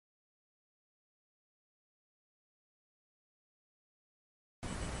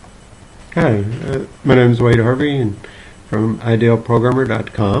Hi, my name is Wade Harvey and from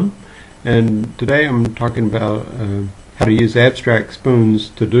idealprogrammer.com, and today I'm talking about how to use AbstractSpoon's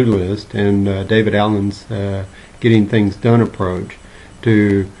to-do list and David Allen's getting things done approach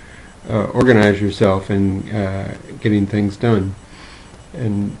to organize yourself in getting things done.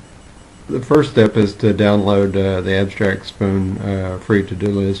 And the first step is to download the AbstractSpoon free to-do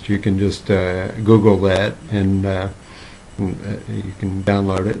list. You can just Google that and you can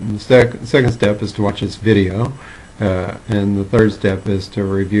download it. And the second step is to watch this video, and the third step is to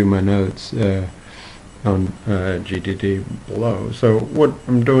review my notes on GTD below. So what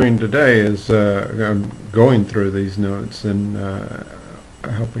I'm doing today is I'm going through these notes and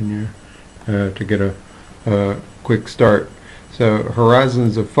helping you to get a quick start. So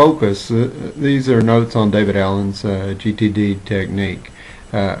horizons of focus, these are notes on David Allen's GTD technique.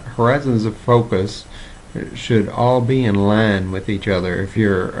 Horizons of focus should all be in line with each other. If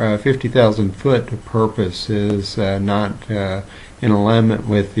your 50,000 foot purpose is not in alignment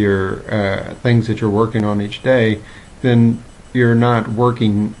with your things that you're working on each day, then you're not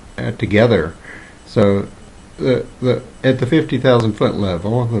working together. So at the 50,000 foot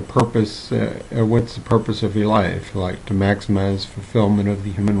level, the purpose, what's the purpose of your life? Like to maximize fulfillment of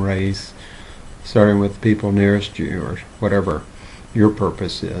the human race, starting with the people nearest you, or whatever your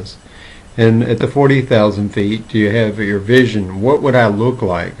purpose is. And at the 40,000 feet, do you have your vision? What would I look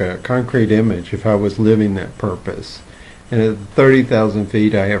like? A concrete image if I was living that purpose. And at 30,000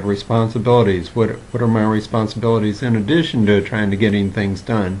 feet, I have responsibilities. What are my responsibilities in addition to trying to getting things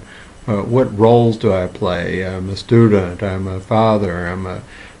done? What roles do I play? I'm a student, I'm a father, I'm a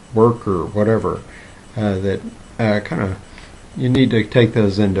worker, whatever. That kind of, you need to take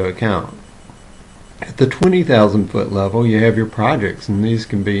those into account. At the 20,000 foot level, you have your projects, and these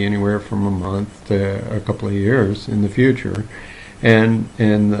can be anywhere from a month to a couple of years in the future. And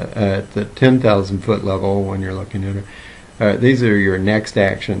at the 10,000 foot level, when you're looking at it, these are your next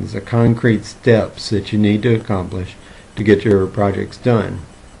actions, the concrete steps that you need to accomplish to get your projects done.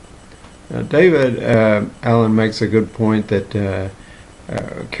 David Allen makes a good point that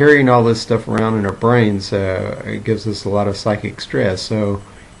carrying all this stuff around in our brains it gives us a lot of psychic stress. So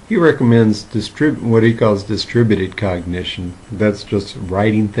he recommends what he calls distributed cognition. That's just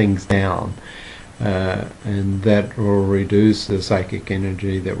writing things down, and that will reduce the psychic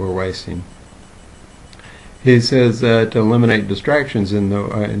energy that we're wasting. He says to eliminate distractions in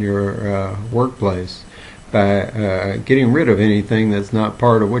your workplace by getting rid of anything that's not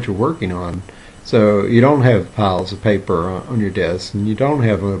part of what you're working on. So you don't have piles of paper on your desk, and you don't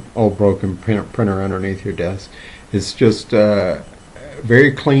have an old broken printer underneath your desk. It's just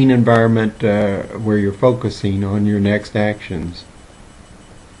very clean environment where you're focusing on your next actions.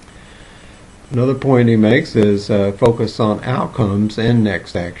 Another point he makes is focus on outcomes and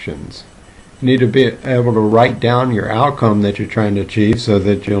next actions. You need to be able to write down your outcome that you're trying to achieve so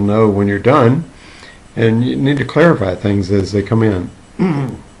that you'll know when you're done, and you need to clarify things as they come in.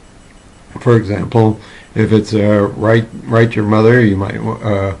 For example, if it's write your mother, you might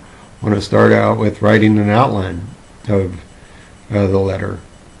want to start out with writing an outline of the letter.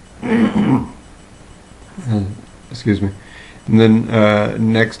 Excuse me. And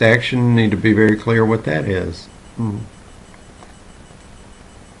then next action, need to be very clear what that is.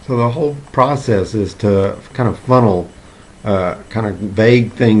 So the whole process is to kind of funnel kind of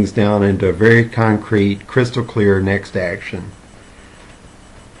vague things down into a very concrete, crystal clear next action.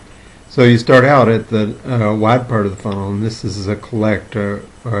 So you start out at the wide part of the funnel, and this is a collect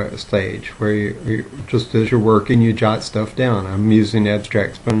stage where you just as you're working, you jot stuff down. I'm using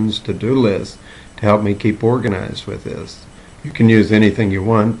AbstractSpoon's to-do list to help me keep organized with this. You can use anything you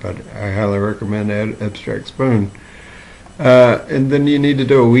want, but I highly recommend AbstractSpoon. And then you need to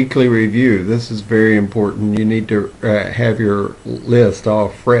do a weekly review. This is very important. You need to have your list all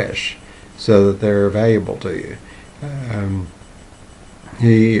fresh so that they're valuable to you.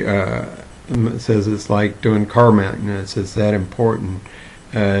 He says it's like doing car maintenance. It's that important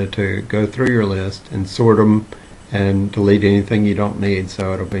to go through your list and sort them and delete anything you don't need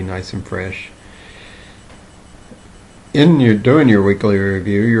so it'll be nice and fresh. In your doing your weekly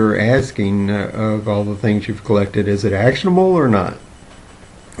review, you're asking of all the things you've collected, is it actionable or not?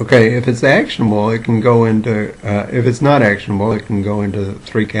 Okay, if it's actionable, it can go into. If it's not actionable, it can go into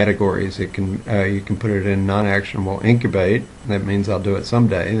three categories. It can you can put it in non-actionable, incubate. That means I'll do it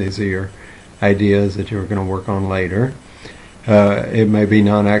someday. These are your ideas that you're going to work on later. It may be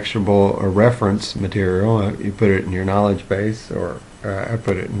non-actionable or reference material. You put it in your knowledge base, or I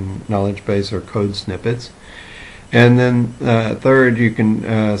put it in knowledge base or code snippets. And then third, you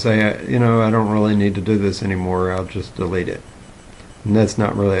can say, I don't really need to do this anymore. I'll just delete it. And that's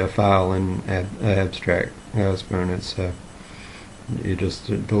not really a file in AbstractSpoon. It's you're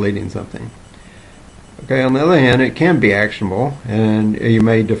just deleting something. Okay, on the other hand, it can be actionable, and you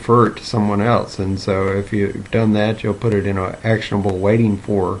may defer it to someone else. And so if you've done that, you'll put it in an actionable waiting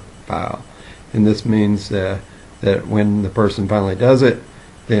for file. And this means that when the person finally does it,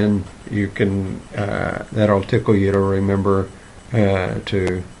 then you can that'll tickle you to remember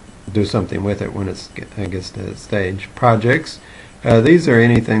to do something with it when it gets to that stage. Projects. These are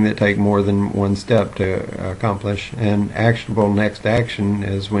anything that take more than one step to accomplish, and actionable next action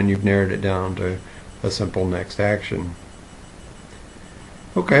is when you've narrowed it down to a simple next action.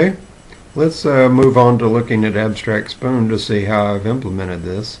 Okay, let's move on to looking at AbstractSpoon to see how I've implemented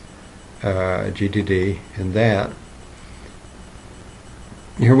this GTD and that.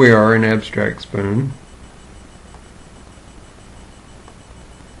 Here we are in AbstractSpoon.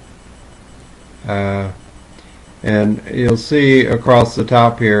 And you'll see across the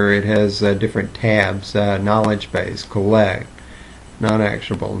top here it has different tabs: knowledge base, collect,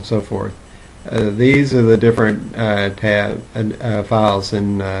 non-actionable, and so forth. These are the different files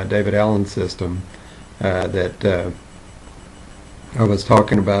in David Allen's system that I was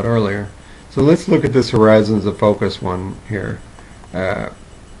talking about earlier. So let's look at this horizons of focus one here.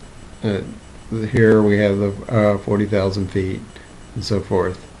 Here we have the 40,000 feet and so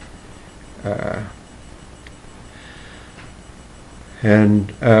forth.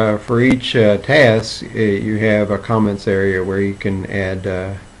 And for each task, you have a comments area where you can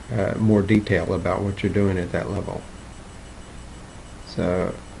add more detail about what you're doing at that level.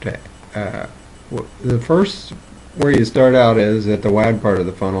 So the first where you start out is at the wide part of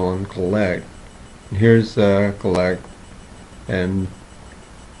the funnel and collect. And here's collect, and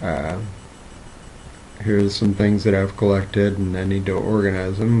here's some things that I've collected, and I need to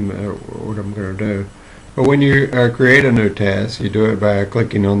organize them, what I'm going to do. But when you create a new task, you do it by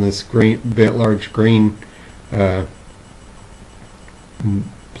clicking on this large green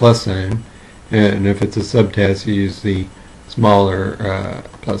plus sign, and if it's a subtask, you use the smaller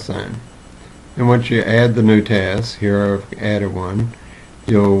plus sign. And once you add the new task, here I've added one,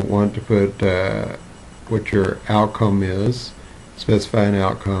 you'll want to put what your outcome is, specify an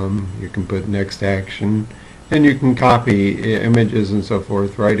outcome. You can put next action, and you can copy images and so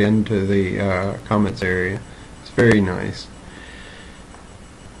forth right into the comments area. It's very nice.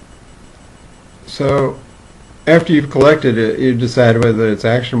 So after you've collected it, you decide whether it's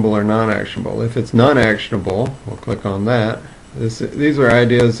actionable or non-actionable. If it's non-actionable, we'll click on that. These are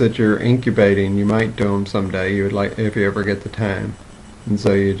ideas that you're incubating. You might do them someday. You would like, if you ever get the time. And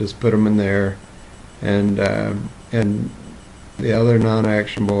so you just put them in there, and the other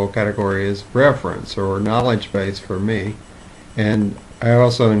non-actionable category is reference or knowledge base for me. And I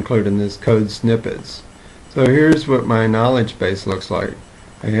also include in this code snippets. So here's what my knowledge base looks like.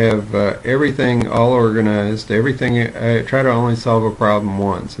 I have everything all organized. Everything. I try to only solve a problem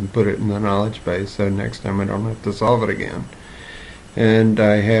once and put it in the knowledge base, so next time I don't have to solve it again. And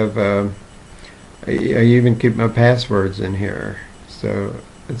I have I even keep my passwords in here, so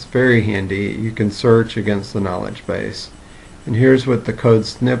it's very handy. You can search against the knowledge base. And here's what the code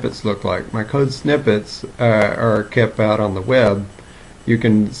snippets look like. My code snippets are kept out on the web. You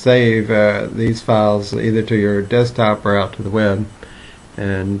can save these files either to your desktop or out to the web.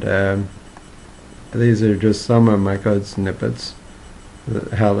 And these are just some of my code snippets,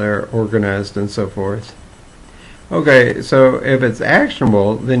 how they're organized and so forth. Okay, so if it's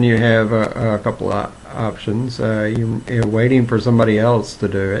actionable, then you have a couple of options. You're waiting for somebody else to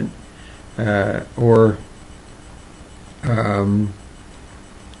do it, or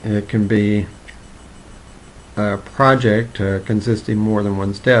it can be a project consisting more than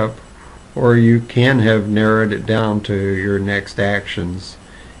one step, or you can have narrowed it down to your next actions,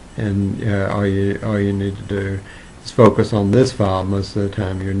 and all you need to do is focus on this file most of the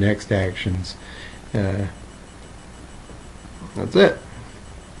time, your next actions. That's it.